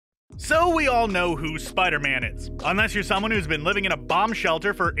So we all know who Spider-Man is, unless you're someone who's been living in a bomb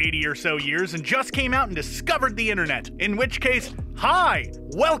shelter for 80 or so years and just came out and discovered the internet, in which case, hi,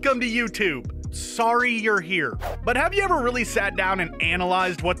 welcome to YouTube. Sorry you're here. But have you ever really sat down and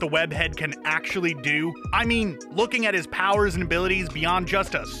analyzed what the webhead can actually do? I mean, looking at his powers and abilities beyond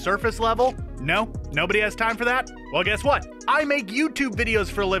just a surface level? No? Nobody has time for that? Well, guess what? I make YouTube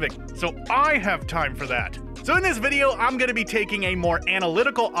videos for a living, so I have time for that. So in this video, I'm going to be taking a more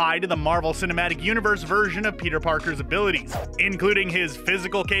analytical eye to the Marvel Cinematic Universe version of Peter Parker's abilities, including his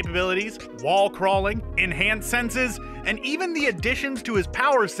physical capabilities, wall crawling, enhanced senses, and even the additions to his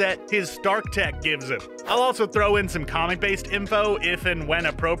power set his Stark tech gives him. I'll also throw in some comic-based info if and when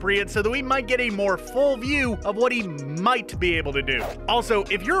appropriate so that we might get a more full view of what he might be able to do. Also,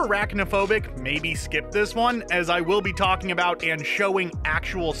 if you're arachnophobic, maybe skip this one, as I will be talking about and showing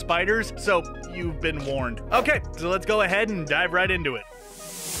actual spiders, so you've been warned. Okay, so let's go ahead and dive right into it.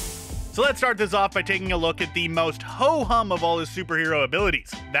 So let's start this off by taking a look at the most ho-hum of all his superhero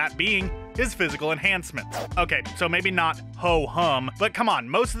abilities, that being his physical enhancements. Okay, so maybe not ho-hum, but come on,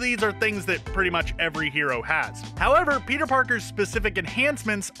 most of these are things that pretty much every hero has. However, Peter Parker's specific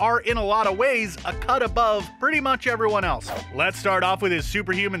enhancements are in a lot of ways a cut above pretty much everyone else. Let's start off with his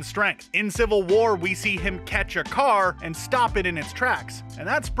superhuman strength. In Civil War, we see him catch a car and stop it in its tracks, and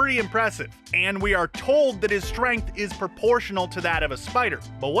that's pretty impressive. And we are told that his strength is proportional to that of a spider.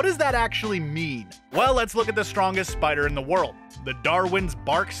 But what does that actually mean? Well, let's look at the strongest spider in the world, the Darwin's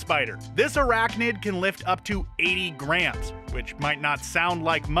bark spider. This arachnid can lift up to 80 grams, which might not sound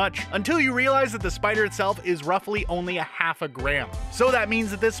like much until you realize that the spider itself is roughly only a half a gram. So that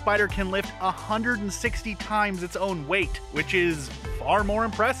means that this spider can lift 160 times its own weight, which is far more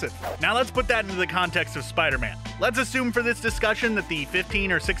impressive. Now let's put that into the context of Spider-Man. Let's assume for this discussion that the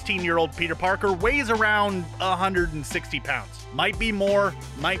 15 or 16-year-old Peter Parker weighs around 160 pounds. Might be more,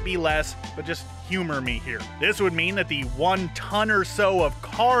 might be less, but just humor me here. This would mean that the 1 ton or so of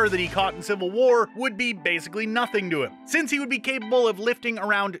car that he caught in Civil War would be basically nothing to him, since he would be capable of lifting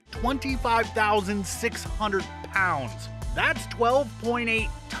around 25,600 pounds. That's 12.8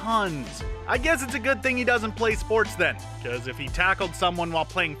 tons. I guess it's a good thing he doesn't play sports then, because if he tackled someone while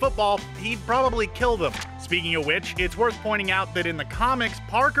playing football, he'd probably kill them. Speaking of which, it's worth pointing out that in the comics,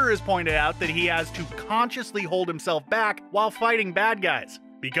 Parker has pointed out that he has to consciously hold himself back while fighting bad guys.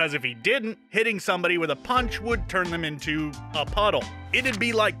 Because if he didn't, hitting somebody with a punch would turn them into a puddle. It'd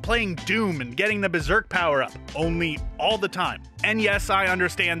be like playing Doom and getting the Berserk power up, only all the time. And yes, I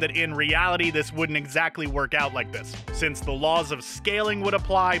understand that in reality this wouldn't exactly work out like this, since the laws of scaling would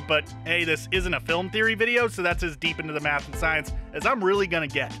apply, but hey, this isn't a film theory video, so that's as deep into the math and science as I'm really gonna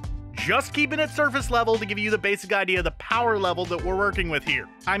get. Just keeping it surface level to give you the basic idea of the power level that we're working with here.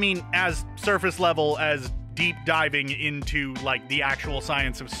 I mean, as surface level as deep diving into like the actual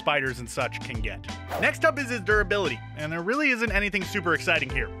science of spiders and such can get. Next up is his durability, and there really isn't anything super exciting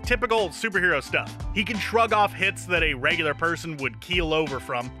here. Typical superhero stuff. He can shrug off hits that a regular person would keel over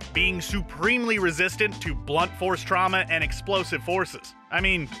from, being supremely resistant to blunt force trauma and explosive forces. I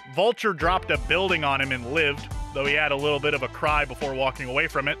mean, Vulture dropped a building on him and lived, though he had a little bit of a cry before walking away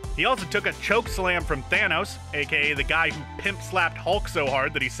from it. He also took a choke slam from Thanos, aka the guy who pimp slapped Hulk so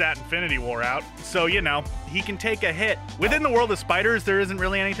hard that he sat Infinity War out. So, you know, he can take a hit. Within the world of spiders, there isn't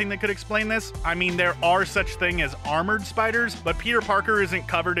really anything that could explain this. I mean, there are such thing as armored spiders, but Peter Parker isn't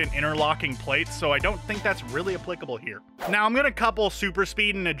covered in interlocking plates, so I don't think that's really applicable here. Now, I'm gonna couple super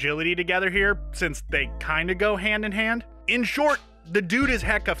speed and agility together here, since they kinda go hand in hand. In short, the dude is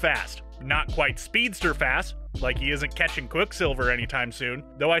hecka fast. Not quite speedster fast, like he isn't catching Quicksilver anytime soon,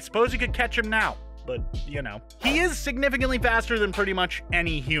 though I suppose you could catch him now, but you know. He is significantly faster than pretty much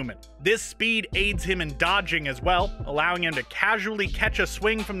any human. This speed aids him in dodging as well, allowing him to casually catch a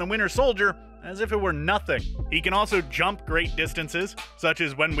swing from the Winter Soldier as if it were nothing. He can also jump great distances, such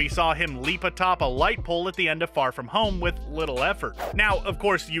as when we saw him leap atop a light pole at the end of Far From Home with little effort. Now, of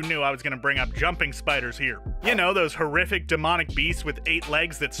course, you knew I was gonna bring up jumping spiders here. You know, those horrific demonic beasts with 8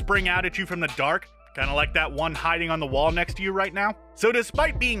 legs that spring out at you from the dark? Kinda like that one hiding on the wall next to you right now. So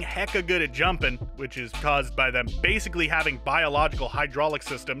despite being hecka good at jumping, which is caused by them basically having biological hydraulic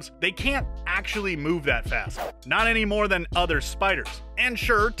systems, they can't actually move that fast. Not any more than other spiders. And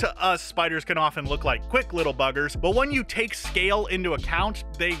sure, to us, spiders can often look like quick little buggers, but when you take scale into account,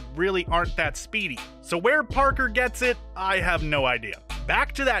 they really aren't that speedy. So where Parker gets it, I have no idea.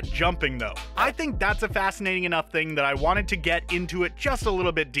 Back to that jumping though. I think that's a fascinating enough thing that I wanted to get into it just a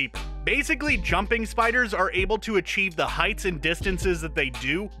little bit deeper. Basically, jumping spiders are able to achieve the heights and distances that they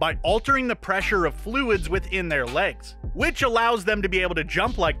do by altering the pressure of fluids within their legs, which allows them to be able to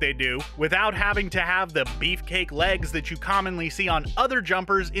jump like they do without having to have the beefcake legs that you commonly see on other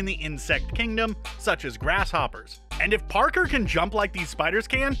jumpers in the insect kingdom, such as grasshoppers. And if Parker can jump like these spiders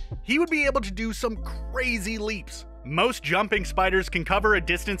can, he would be able to do some crazy leaps. Most jumping spiders can cover a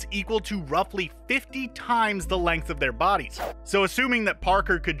distance equal to roughly 50 times the length of their bodies. So assuming that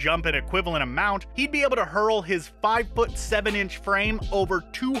Parker could jump an equivalent amount, he'd be able to hurl his 5'7" frame over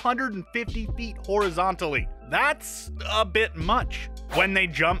 250 feet horizontally. That's a bit much. When they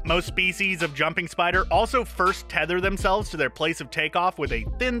jump, most species of jumping spider also first tether themselves to their place of takeoff with a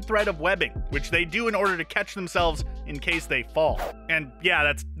thin thread of webbing, which they do in order to catch themselves in case they fall. And yeah,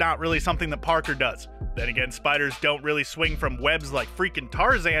 that's not really something that Parker does. Then again, spiders don't really swing from webs like freaking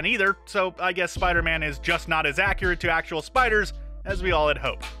Tarzan either, so I guess Spider-Man is just not as accurate to actual spiders as we all had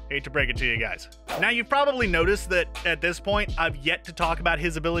hoped. Hate to break it to you guys. Now, you've probably noticed that at this point, I've yet to talk about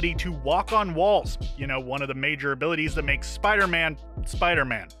his ability to walk on walls. You know, one of the major abilities that makes Spider-Man,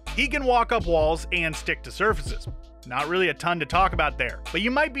 Spider-Man. He can walk up walls and stick to surfaces. Not really a ton to talk about there, but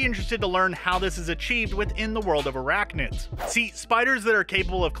you might be interested to learn how this is achieved within the world of arachnids. See, spiders that are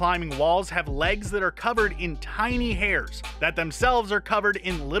capable of climbing walls have legs that are covered in tiny hairs, that themselves are covered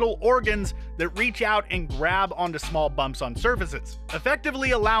in little organs that reach out and grab onto small bumps on surfaces,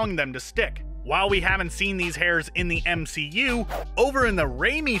 effectively allowing them to stick. While we haven't seen these hairs in the MCU, over in the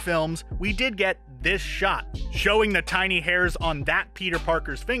Raimi films, we did get this shot, showing the tiny hairs on that Peter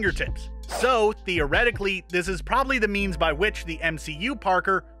Parker's fingertips. So, theoretically, this is probably the means by which the MCU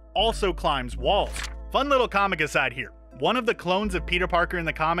Parker also climbs walls. Fun little comic aside here. One of the clones of Peter Parker in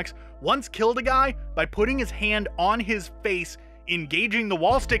the comics once killed a guy by putting his hand on his face, engaging the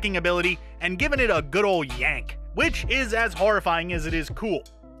wall sticking ability, and giving it a good old yank, which is as horrifying as it is cool.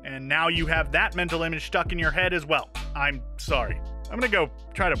 And now you have that mental image stuck in your head as well. I'm sorry. I'm gonna go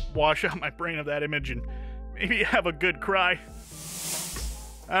try to wash out my brain of that image and maybe have a good cry.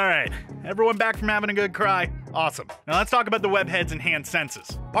 Alright, everyone back from having a good cry? Awesome. Now let's talk about the webhead's enhanced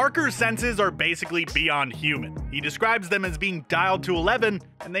senses. Parker's senses are basically beyond human. He describes them as being dialed to 11,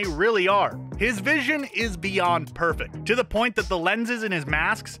 and they really are. His vision is beyond perfect, to the point that the lenses in his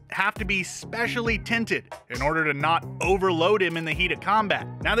masks have to be specially tinted in order to not overload him in the heat of combat.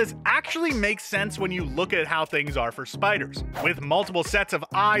 Now this actually makes sense when you look at how things are for spiders. With multiple sets of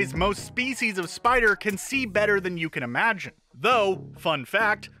eyes, most species of spider can see better than you can imagine. Though, fun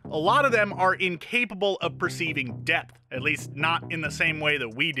fact, a lot of them are incapable of perceiving depth, at least not in the same way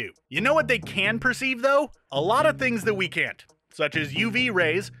that we do. You know what they can perceive though? A lot of things that we can't, such as UV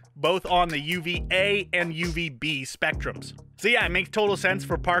rays, both on the UVA and UVB spectrums. So yeah, it makes total sense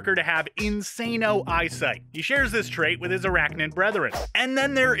for Parker to have insano eyesight. He shares this trait with his arachnid brethren. And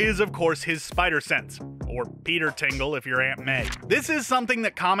then there is, of course, his spider sense, or Peter Tingle if you're Aunt May. This is something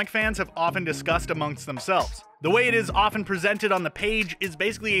that comic fans have often discussed amongst themselves. The way it is often presented on the page is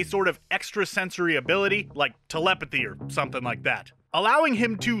basically a sort of extrasensory ability, like telepathy or something like that, allowing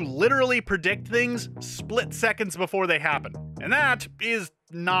him to literally predict things split seconds before they happen. And that is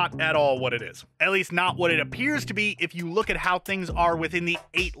not at all what it is. At least not what it appears to be if you look at how things are within the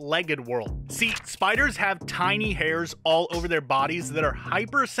eight-legged world. See, spiders have tiny hairs all over their bodies that are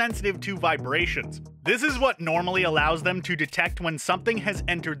hypersensitive to vibrations. This is what normally allows them to detect when something has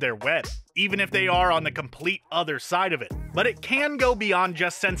entered their web, even if they are on the complete other side of it. But it can go beyond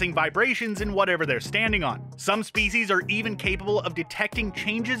just sensing vibrations in whatever they're standing on. Some species are even capable of detecting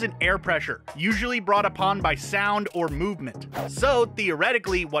changes in air pressure, usually brought upon by sound or movement. So,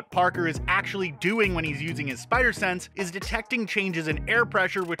 theoretically, what Parker is actually doing when he's using his spider sense is detecting changes in air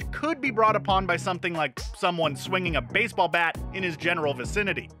pressure which could be brought upon by something like someone swinging a baseball bat in his general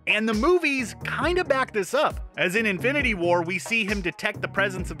vicinity. And the movies kinda back this up, as in Infinity War we see him detect the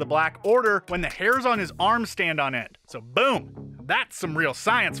presence of the Black Order when the hairs on his arms stand on end. So boom, that's some real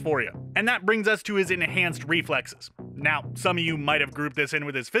science for you. And that brings us to his enhanced reflexes. Now, some of you might have grouped this in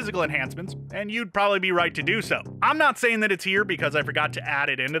with his physical enhancements, and you'd probably be right to do so. I'm not saying that it's here because I forgot to add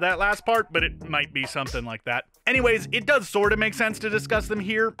it into that last part, but it might be something like that. Anyways, it does sort of make sense to discuss them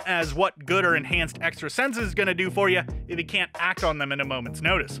here, as what good or enhanced extra senses is gonna do for you if you can't act on them in a moment's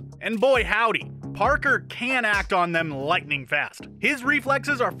notice. And boy howdy, Parker can act on them lightning fast. His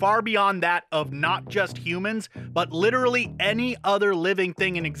reflexes are far beyond that of not just humans, but literally any other living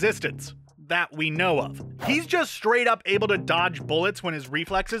thing in existence that we know of. He's just straight up able to dodge bullets when his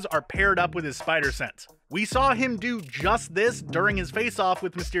reflexes are paired up with his spider sense. We saw him do just this during his face-off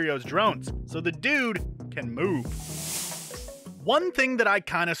with Mysterio's drones, so the dude can move. One thing that I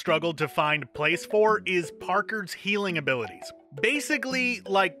kinda struggled to find a place for is Parker's healing abilities. Basically,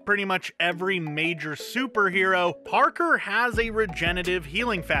 like pretty much every major superhero, Parker has a regenerative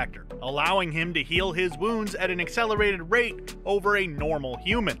healing factor, allowing him to heal his wounds at an accelerated rate over a normal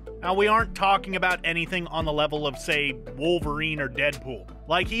human. Now, we aren't talking about anything on the level of, say, Wolverine or Deadpool.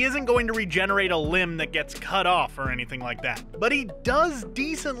 Like, he isn't going to regenerate a limb that gets cut off or anything like that. But he does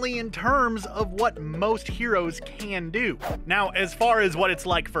decently in terms of what most heroes can do. Now, as far as what it's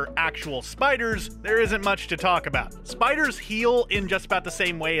like for actual spiders, there isn't much to talk about. Spiders heal in just about the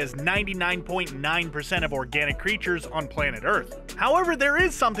same way as 99.9% of organic creatures on planet Earth. However, there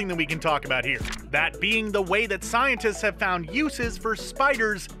is something that we can talk about here. That being the way that scientists have found uses for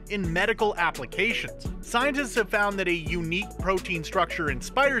spiders in medical applications. Scientists have found that a unique protein structure in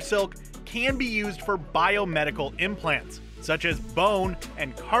spider silk can be used for biomedical implants, such as bone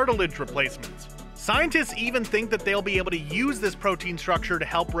and cartilage replacements. Scientists even think that they'll be able to use this protein structure to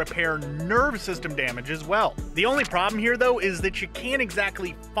help repair nerve system damage as well. The only problem here, though, is that you can't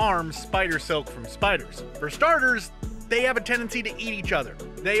exactly farm spider silk from spiders. For starters, they have a tendency to eat each other.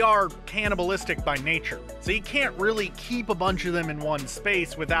 They are cannibalistic by nature, so you can't really keep a bunch of them in one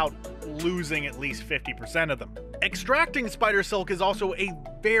space without losing at least 50% of them. Extracting spider silk is also a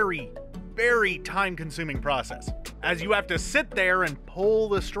very time-consuming process, as you have to sit there and pull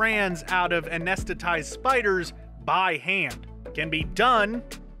the strands out of anesthetized spiders by hand. It can be done,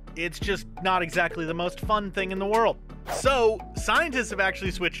 it's just not exactly the most fun thing in the world. So, scientists have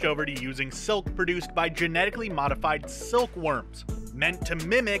actually switched over to using silk produced by genetically modified silkworms, meant to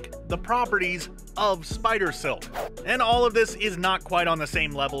mimic the properties of spider silk. And all of this is not quite on the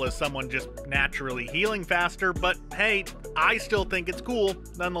same level as someone just naturally healing faster, but hey, I still think it's cool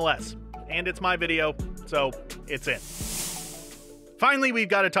nonetheless. And it's my video, so it's in. Finally, we've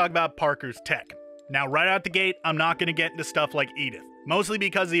got to talk about Parker's tech. Now, right out the gate, I'm not going to get into stuff like Edith, mostly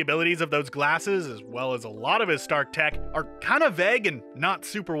because the abilities of those glasses, as well as a lot of his Stark tech, are kind of vague and not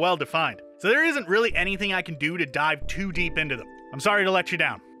super well defined. So there isn't really anything I can do to dive too deep into them. I'm sorry to let you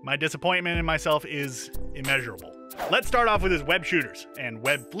down. My disappointment in myself is immeasurable. Let's start off with his web shooters and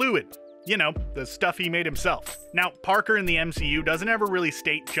web fluid. You know, the stuff he made himself. Now, Parker in the MCU doesn't ever really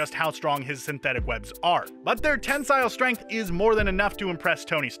state just how strong his synthetic webs are, but their tensile strength is more than enough to impress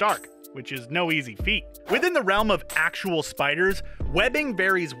Tony Stark, which is no easy feat. Within the realm of actual spiders, webbing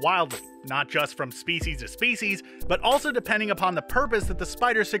varies wildly, not just from species to species, but also depending upon the purpose that the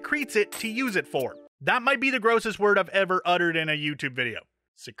spider secretes it to use it for. That might be the grossest word I've ever uttered in a YouTube video.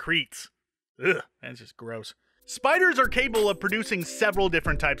 Secretes. Ugh, that's just gross. Spiders are capable of producing several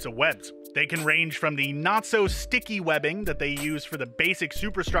different types of webs. They can range from the not-so-sticky webbing that they use for the basic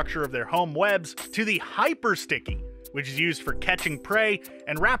superstructure of their home webs, to the hyper-sticky, which is used for catching prey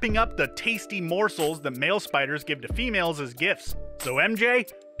and wrapping up the tasty morsels that male spiders give to females as gifts. So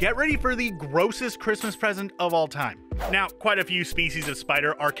MJ, get ready for the grossest Christmas present of all time. Now, quite a few species of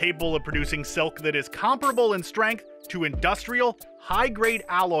spider are capable of producing silk that is comparable in strength to industrial, high-grade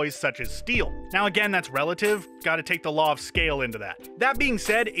alloys such as steel. Now again, that's relative, gotta take the law of scale into that. That being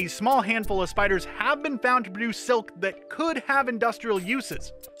said, a small handful of spiders have been found to produce silk that could have industrial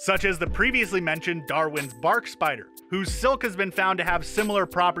uses, such as the previously mentioned Darwin's bark spider, whose silk has been found to have similar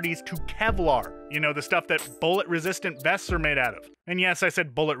properties to Kevlar, you know, the stuff that bullet-resistant vests are made out of. And yes, I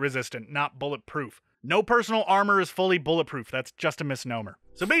said bullet-resistant, not bulletproof. No personal armor is fully bulletproof, that's just a misnomer.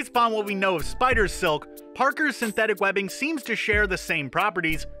 So based upon what we know of spider's silk, Parker's synthetic webbing seems to share the same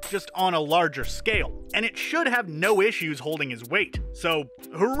properties, just on a larger scale, and it should have no issues holding his weight. So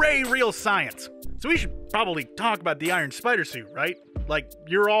hooray, real science! So we should probably talk about the iron spider suit, right? Like,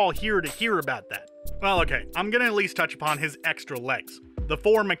 you're all here to hear about that. Well, okay, I'm gonna at least touch upon his extra legs. The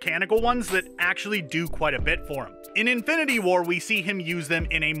 4 mechanical ones that actually do quite a bit for him. In Infinity War, we see him use them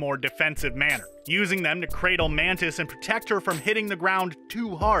in a more defensive manner, using them to cradle Mantis and protect her from hitting the ground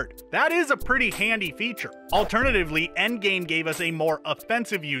too hard. That is a pretty handy feature. Alternatively, Endgame gave us a more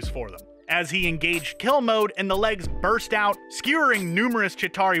offensive use for them, as he engaged kill mode and the legs burst out, skewering numerous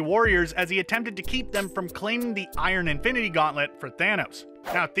Chitauri warriors as he attempted to keep them from claiming the Iron Infinity Gauntlet for Thanos.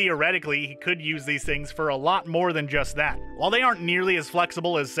 Now, theoretically, he could use these things for a lot more than just that. While they aren't nearly as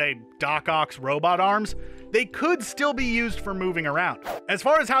flexible as, say, Doc Ock's robot arms, they could still be used for moving around. As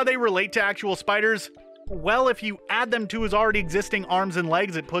far as how they relate to actual spiders, well, if you add them to his already existing arms and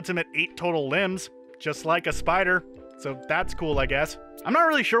legs, it puts him at 8 total limbs, just like a spider. So that's cool, I guess. I'm not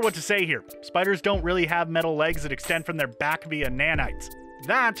really sure what to say here. Spiders don't really have metal legs that extend from their back via nanites.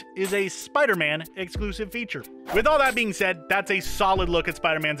 That is a Spider-Man exclusive feature. With all that being said, that's a solid look at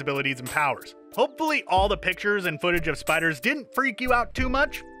Spider-Man's abilities and powers. Hopefully all the pictures and footage of spiders didn't freak you out too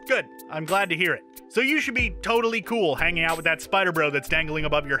much. Good, I'm glad to hear it. So you should be totally cool hanging out with that spider bro that's dangling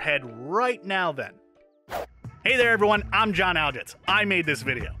above your head right now then. Hey there everyone, I'm John Algetz. I made this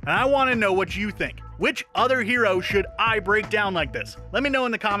video, and I want to know what you think. Which other hero should I break down like this? Let me know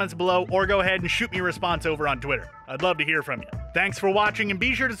in the comments below, or go ahead and shoot me a response over on Twitter. I'd love to hear from you. Thanks for watching, and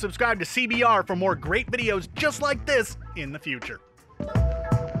be sure to subscribe to CBR for more great videos just like this in the future.